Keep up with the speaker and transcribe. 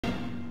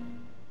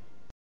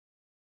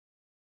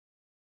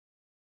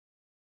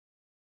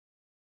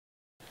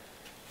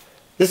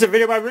This is a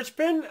video by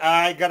Richmond.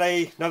 I got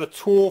another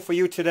tool for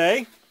you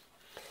today.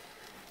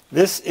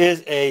 This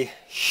is a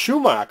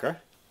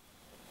Schumacher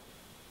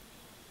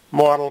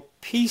model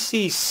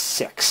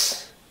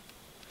PC6.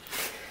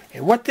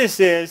 And what this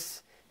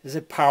is a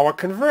power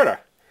converter.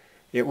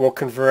 It will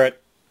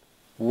convert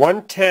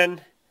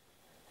 110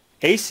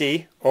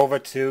 AC over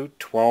to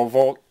 12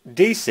 volt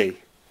DC.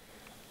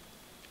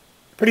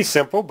 Pretty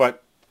simple,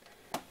 but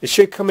it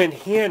should come in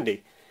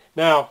handy.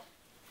 Now,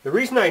 the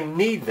reason I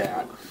need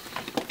that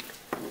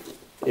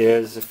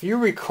is, if you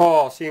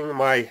recall seeing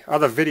my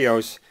other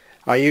videos,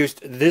 I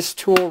used this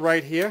tool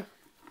right here,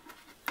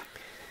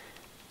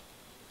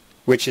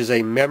 which is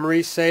a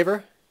memory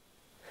saver.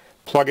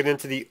 Plug it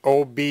into the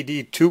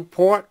OBD2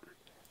 port,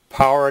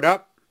 power it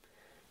up,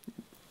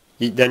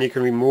 then you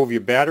can remove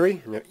your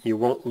battery and you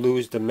won't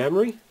lose the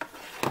memory.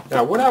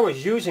 Now, what I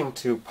was using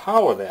to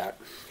power that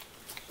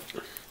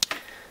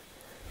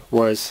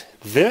was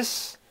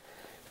this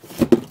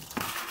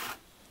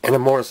and a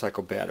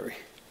motorcycle battery.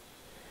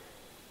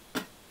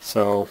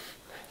 So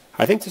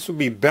I think this would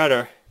be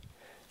better,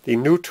 the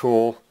new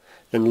tool,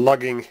 than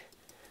lugging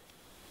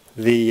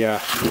the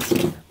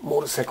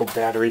motorcycle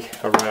battery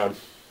around.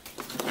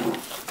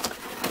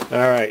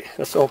 Alright,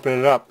 let's open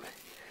it up.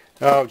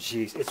 Oh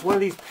geez, it's one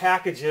of these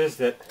packages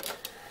that,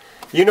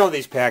 you know,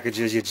 these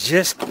packages, you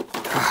just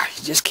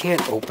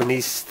can't open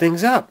these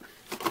things up.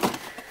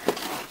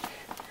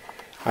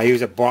 I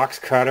use a box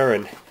cutter,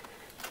 and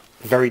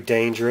very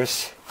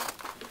dangerous.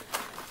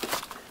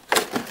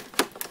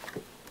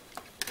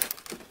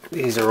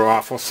 These are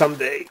awful.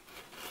 Someday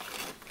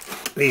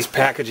these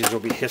packages will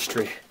be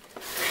history.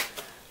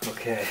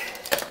 Okay.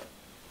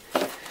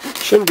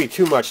 Shouldn't be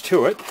too much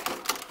to it.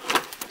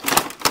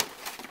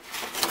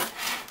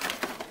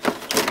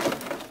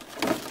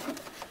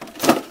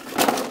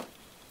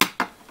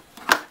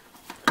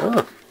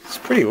 Oh, it's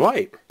pretty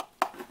light.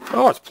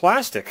 Oh, it's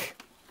plastic.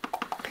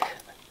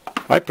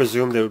 I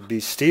presumed it would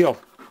be steel.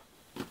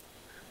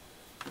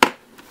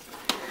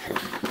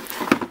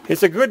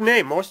 It's a good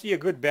name. Most of your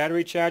good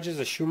battery chargers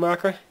are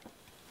Schumacher.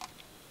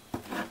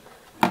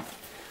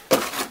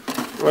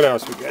 What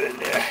else we got in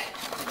there?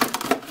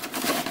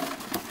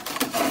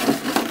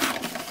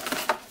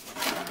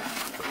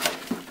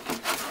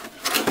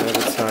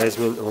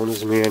 Advertisement,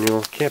 owner's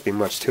manual. Can't be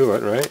much to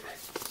it, right?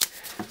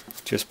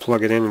 Just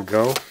plug it in and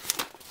go.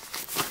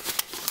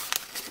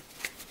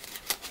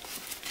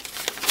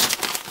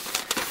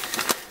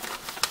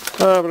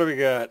 What do we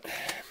got?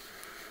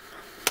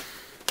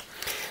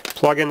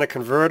 Plug in the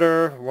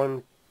converter,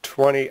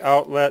 120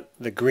 outlet,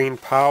 the green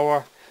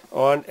power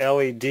on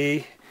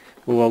LED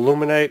will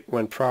illuminate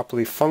when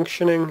properly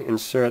functioning.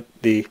 Insert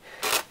the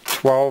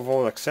 12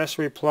 volt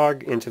accessory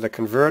plug into the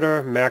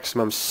converter,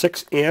 maximum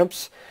 6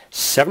 amps,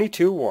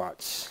 72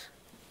 watts.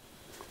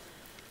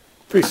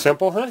 Pretty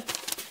simple, huh?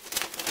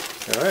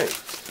 Alright.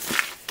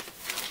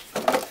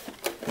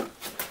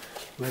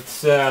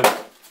 Let's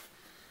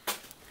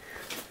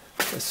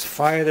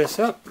fire this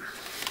up.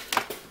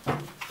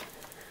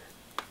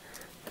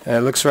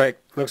 It looks like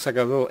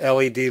a little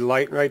LED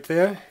light right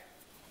there.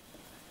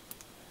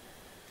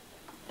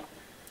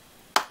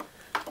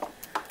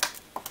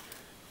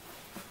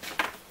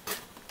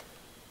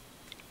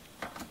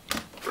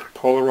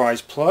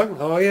 Polarized plug.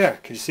 Oh yeah,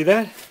 can you see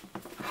that?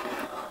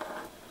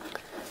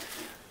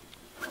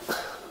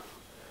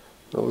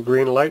 Little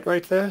green light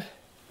right there.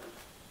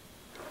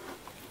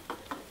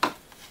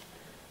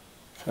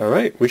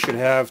 Alright, we should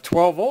have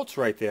 12 volts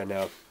right there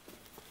now.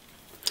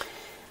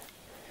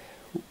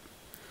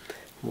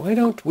 Why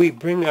don't we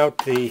bring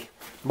out the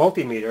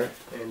multimeter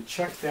and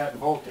check that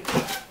voltage?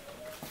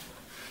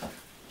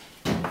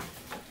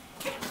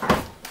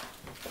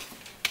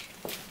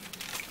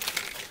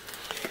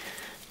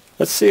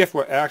 Let's see if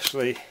we're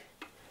actually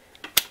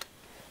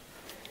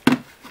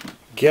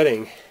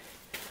getting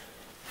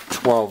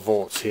 12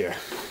 volts here.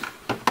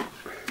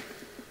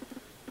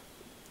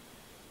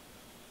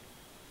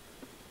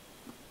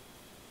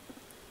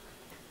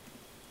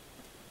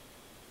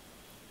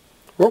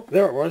 Oh,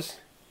 there it was.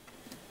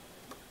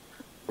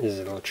 This is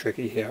a little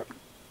tricky here.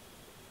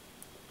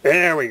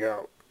 There we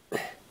go.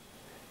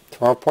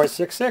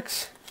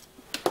 12.66.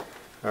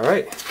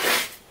 Alright.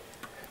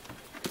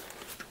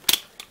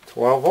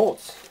 12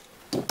 volts.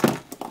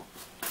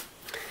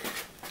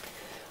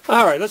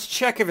 Alright, let's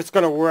check if it's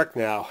going to work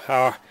now.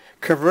 Our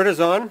converter's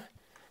on.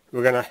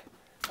 We're going to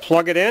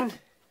plug it in.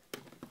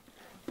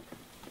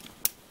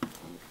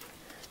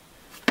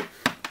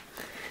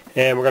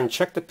 And we're going to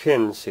check the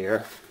pins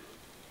here.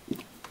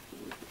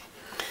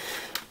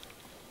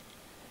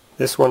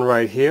 This one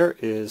right here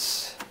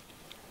is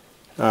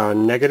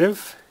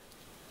negative.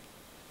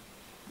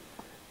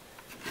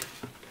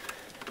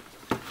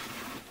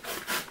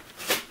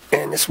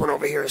 And this one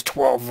over here is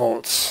 12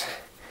 volts.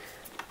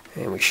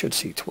 And we should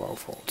see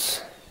 12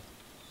 volts.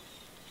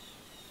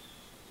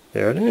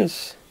 There it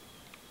is.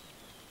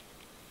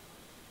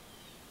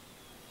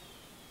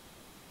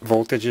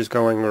 Voltage is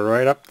going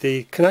right up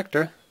the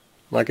connector,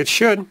 like it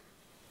should.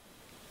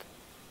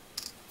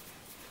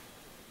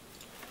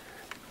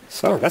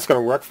 So that's going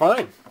to work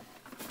fine.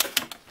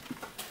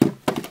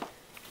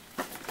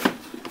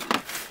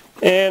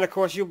 And of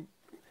course you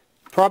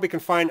probably can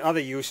find other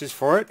uses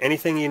for it.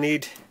 Anything you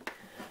need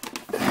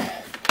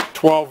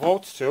 12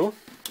 volts to,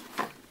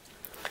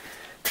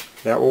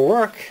 that will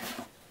work.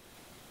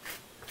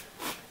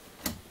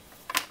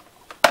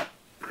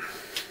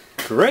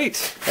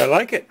 Great, I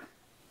like it.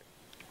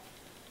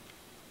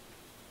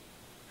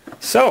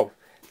 So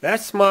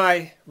that's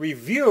my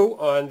review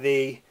on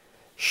the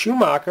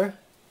Schumacher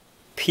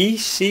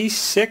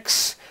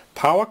PC6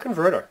 power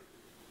converter.